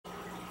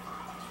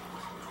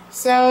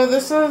So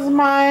this is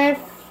my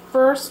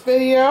first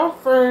video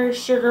for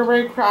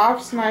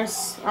SugarRayCrafts, and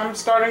I'm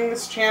starting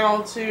this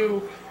channel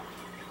to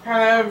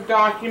kind of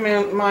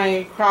document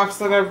my crafts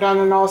that I've done,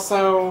 and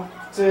also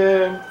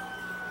to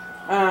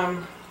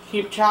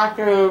keep track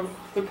of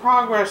the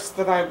progress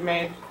that I've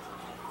made.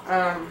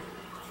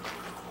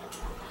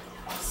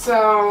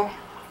 So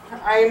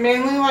I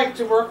mainly like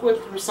to work with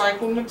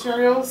recycled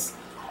materials.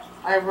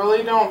 I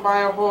really don't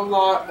buy a whole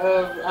lot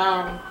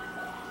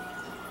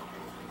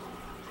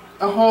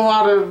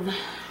of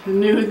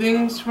new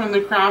things from the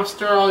craft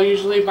store. I'll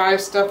usually buy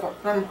stuff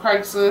from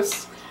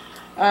Craigslist,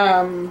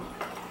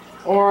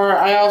 or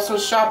I also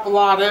shop a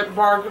lot at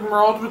Bargain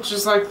World, which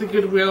is like the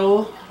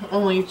Goodwill,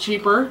 only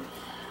cheaper.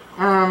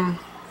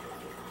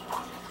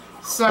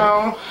 So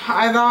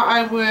I thought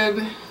I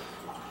would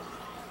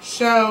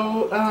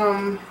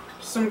show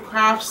some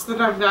crafts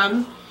that I've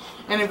done,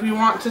 and if you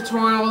want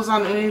tutorials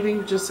on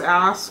anything, just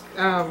ask.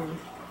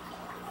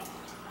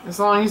 As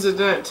long as it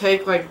didn't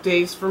take like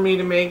days for me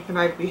to make, then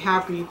I'd be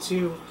happy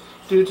to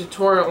do a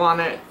tutorial on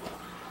it.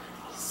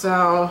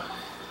 So,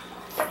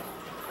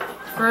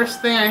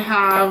 first thing I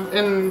have,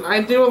 and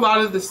I do a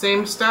lot of the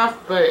same stuff,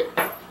 but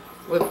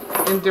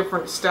in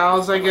different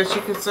styles, I guess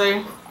you could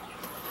say.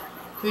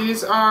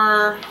 These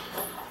are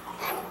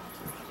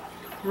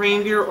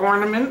reindeer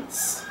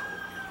ornaments.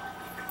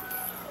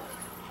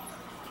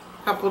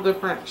 A couple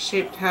different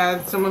shaped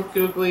heads, some with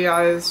googly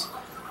eyes.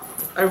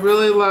 I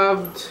really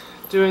loved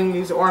doing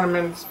these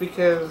ornaments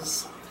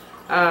because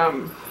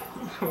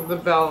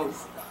the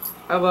bells.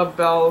 I love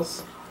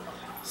bells.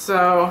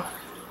 So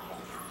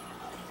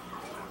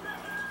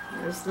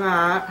there's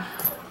that.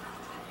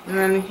 And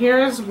then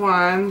here's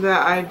one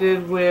that I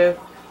did with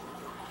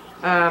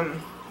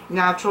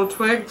natural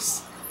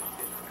twigs.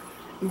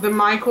 The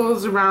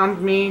Michaels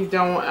around me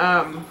don't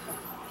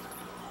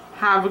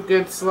have a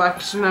good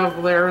selection of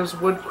Lair's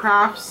wood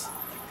crafts.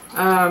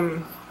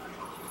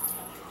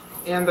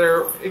 And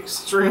they're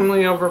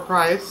extremely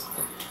overpriced.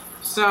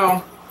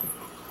 So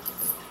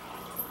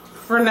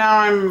for now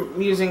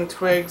I'm using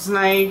twigs, and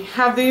I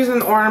have these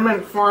in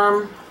ornament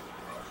form,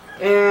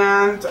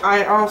 and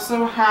I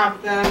also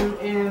have them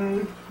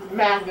in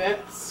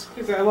magnets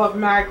because I love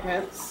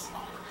magnets.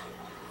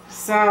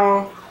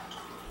 So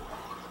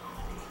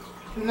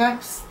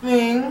next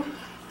thing,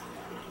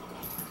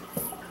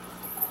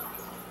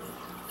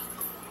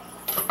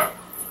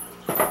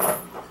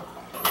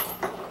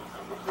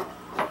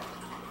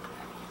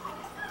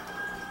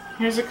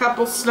 here's a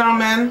couple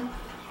snowmen.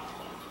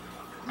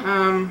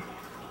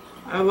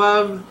 I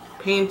love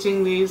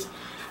painting these.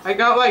 I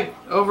got like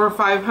over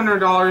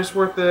 $500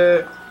 worth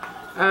of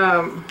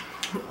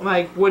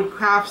like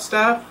woodcraft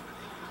stuff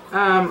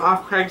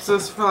off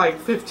Craigslist for like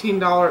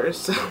 $15.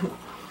 So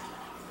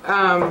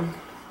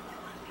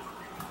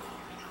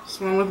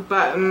some with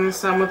buttons,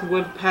 some with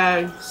wood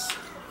pegs.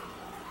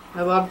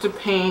 I love to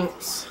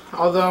paint,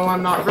 although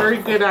I'm not very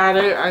good at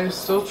it. I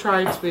still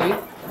try to be.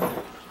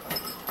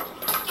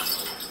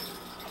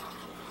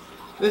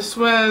 This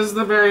was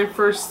the very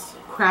first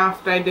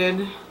craft I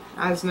did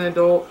as an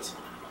adult.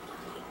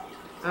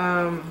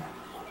 Kind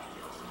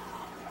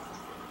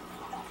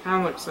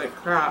of looks like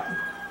crap,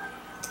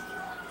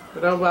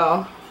 but oh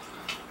well.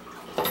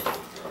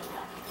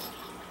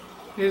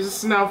 Here's a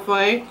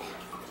snowflake.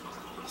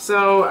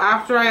 So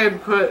after I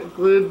had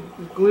glued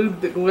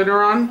the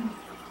glitter on,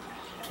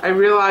 I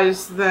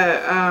realized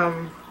that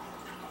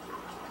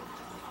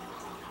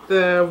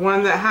the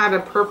one that had a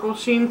purple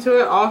sheen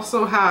to it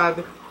also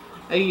had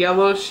a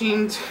yellow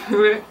sheen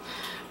to it.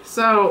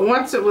 So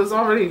once it was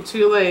already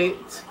too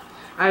late,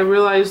 I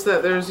realized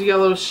that there's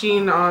yellow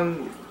sheen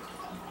on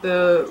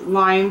the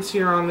lines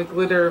here on the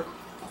glitter,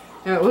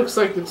 and it looks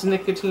like it's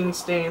nicotine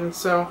stained.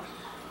 So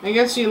I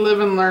guess you live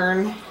and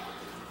learn.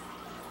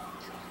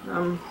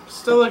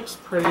 Still looks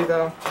pretty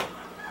though,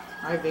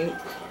 I think.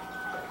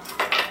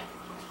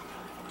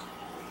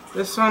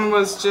 This one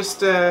was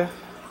just a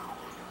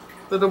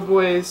little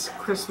boy's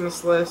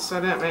Christmas list. I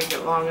didn't make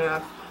it long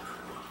enough.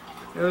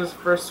 It was the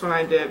first one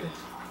I did.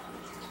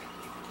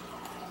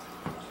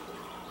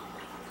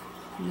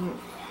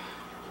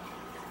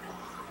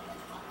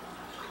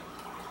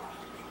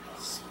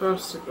 It's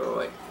supposed to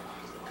go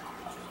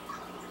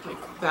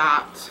like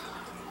that.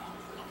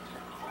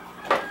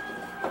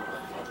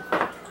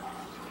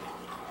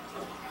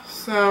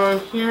 So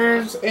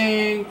here's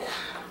a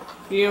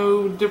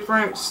few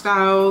different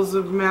styles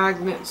of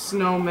magnet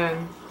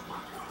snowmen.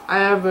 I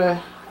have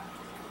a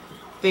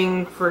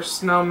thing for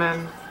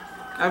snowmen.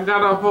 I've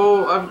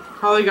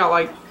probably got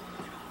like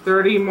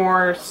 30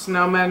 more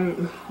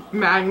snowmen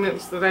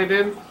magnets that I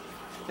did.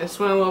 I just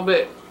went a little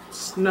bit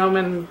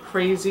snowman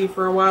crazy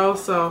for a while,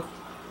 so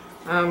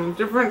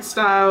different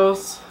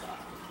styles.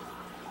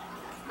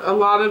 A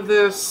lot of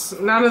this,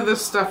 none of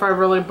this stuff I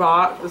really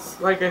bought.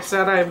 Like I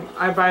said,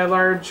 I buy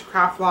large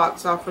craft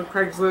lots off of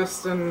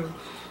Craigslist and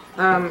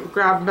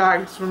grab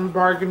bags from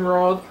Bargain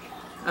World.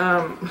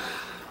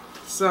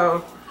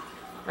 So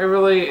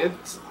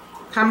it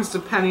comes to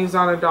pennies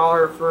on a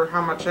dollar for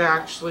how much I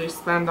actually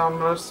spend on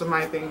most of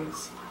my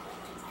things.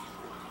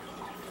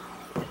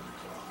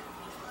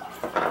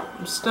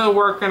 I'm still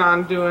working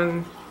on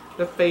doing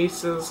the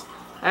faces.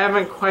 I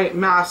haven't quite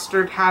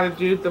mastered how to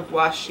do the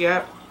blush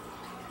yet.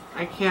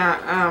 I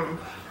can't,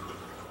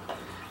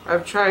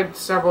 I've tried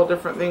several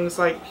different things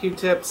like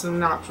Q-tips and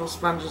natural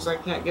sponges. I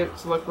can't get it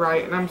to look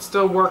right, and I'm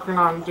still working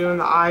on doing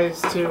the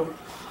eyes too.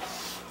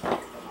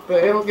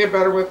 But it'll get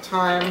better with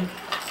time.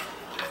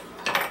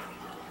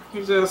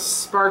 Here's a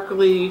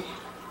sparkly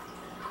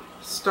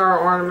star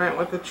ornament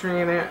with a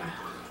tree in it.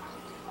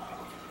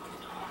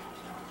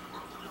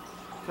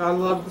 I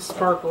love the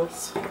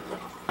sparkles.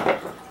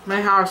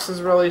 My house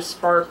is really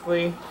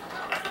sparkly.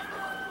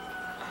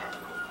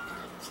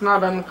 It's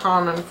not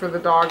uncommon for the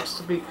dogs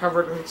to be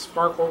covered in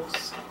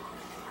sparkles.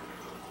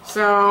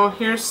 So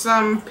here's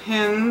some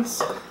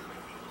pins.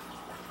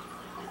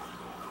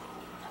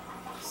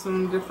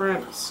 Some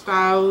different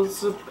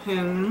styles of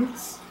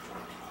pins.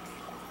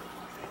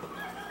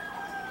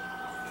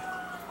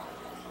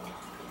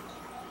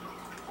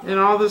 And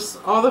all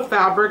the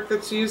fabric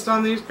that's used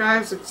on these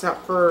guys,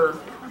 except for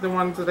the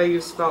ones that I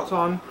use felt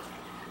on,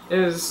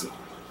 is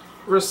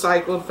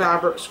recycled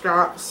fabric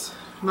scraps.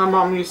 My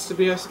mom used to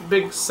be a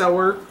big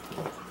sewer,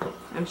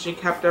 and she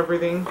kept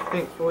everything,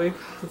 thankfully.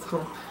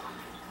 So,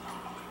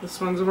 this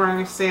one's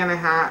wearing a Santa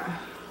hat,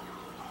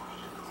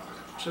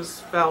 which is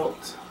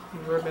felt,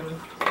 ribbon,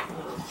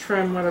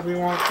 trim, whatever you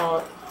want to call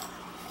it.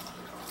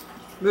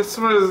 This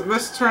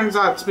turns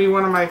out to be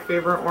one of my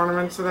favorite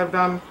ornaments that I've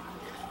done.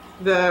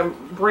 The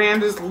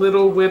brand is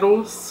Little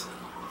Whittles,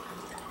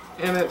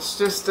 and it's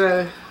just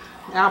a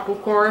apple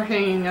core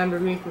hanging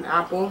underneath an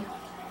apple.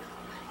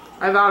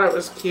 I thought it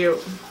was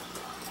cute.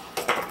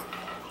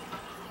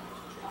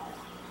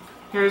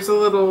 Here's a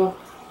little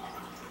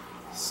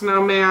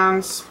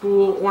snowman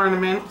spool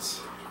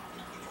ornament.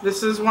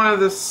 This is one of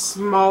the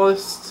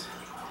smallest.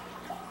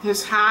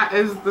 His hat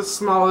is the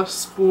smallest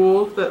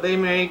spool that they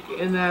make,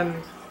 and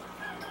then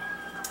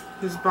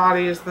his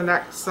body is the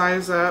next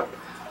size up.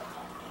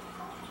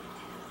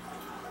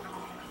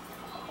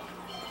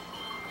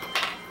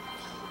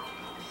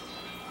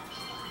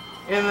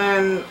 And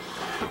then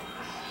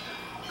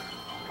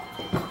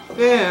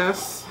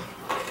this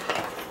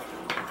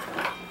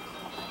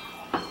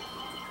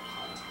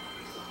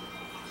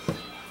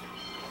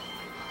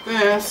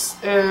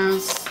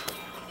is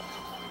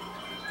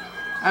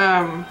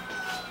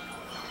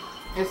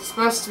it's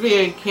supposed to be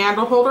a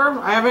candle holder.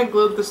 I haven't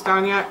glued this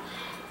down yet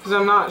because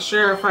I'm not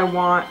sure if I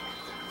want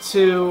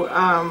to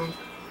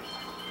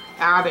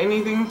add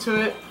anything to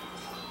it.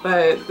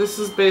 But this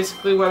is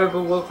basically what it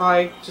will look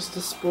like, just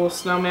a spool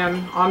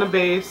snowman on a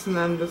base, and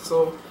then this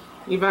will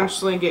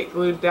eventually get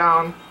glued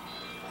down.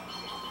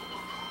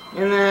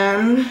 And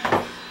then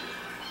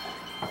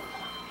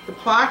the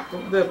plaque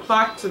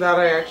to that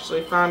I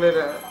actually found at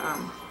a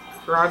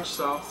garage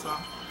sale, so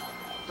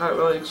got it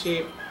really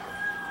cheap.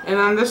 And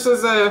then this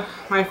is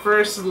my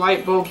first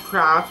light bulb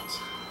craft.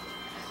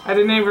 I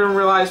didn't even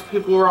realize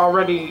people were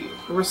already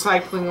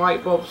recycling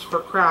light bulbs for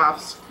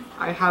crafts.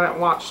 I hadn't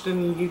watched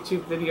any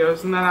YouTube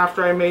videos, and then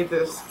after I made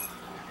this,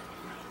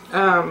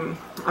 I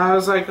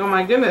was like, oh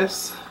my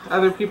goodness,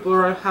 other people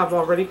have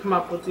already come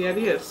up with the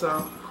idea,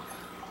 so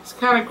it's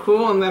kind of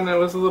cool. And then it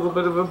was a little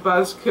bit of a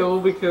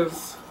buzzkill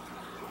because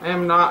I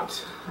am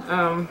not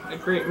a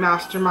great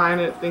mastermind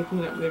at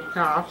thinking up new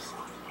crafts,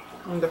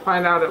 and to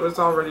find out it was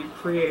already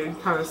created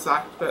kind of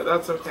sucked, but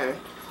that's okay.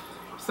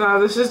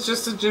 So this is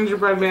just a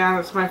gingerbread man.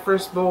 It's my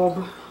first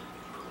bulb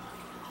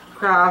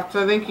craft.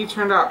 I think he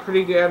turned out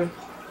pretty good.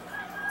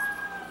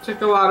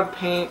 Took a lot of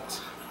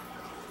paint.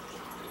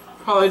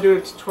 Probably do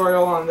a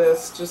tutorial on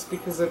this just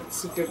because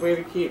it's a good way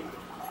to keep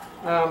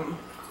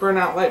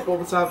burnout light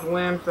bulbs out of the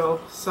landfill.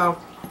 So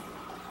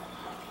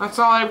that's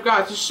all I've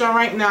got to show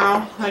right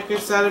now. Like I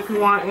said, if you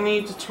want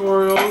any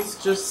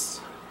tutorials,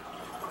 just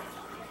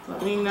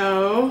let me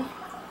know.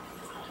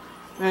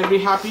 I'd be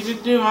happy to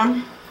do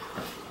them.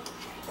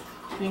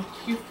 Thank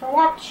you for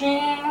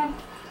watching.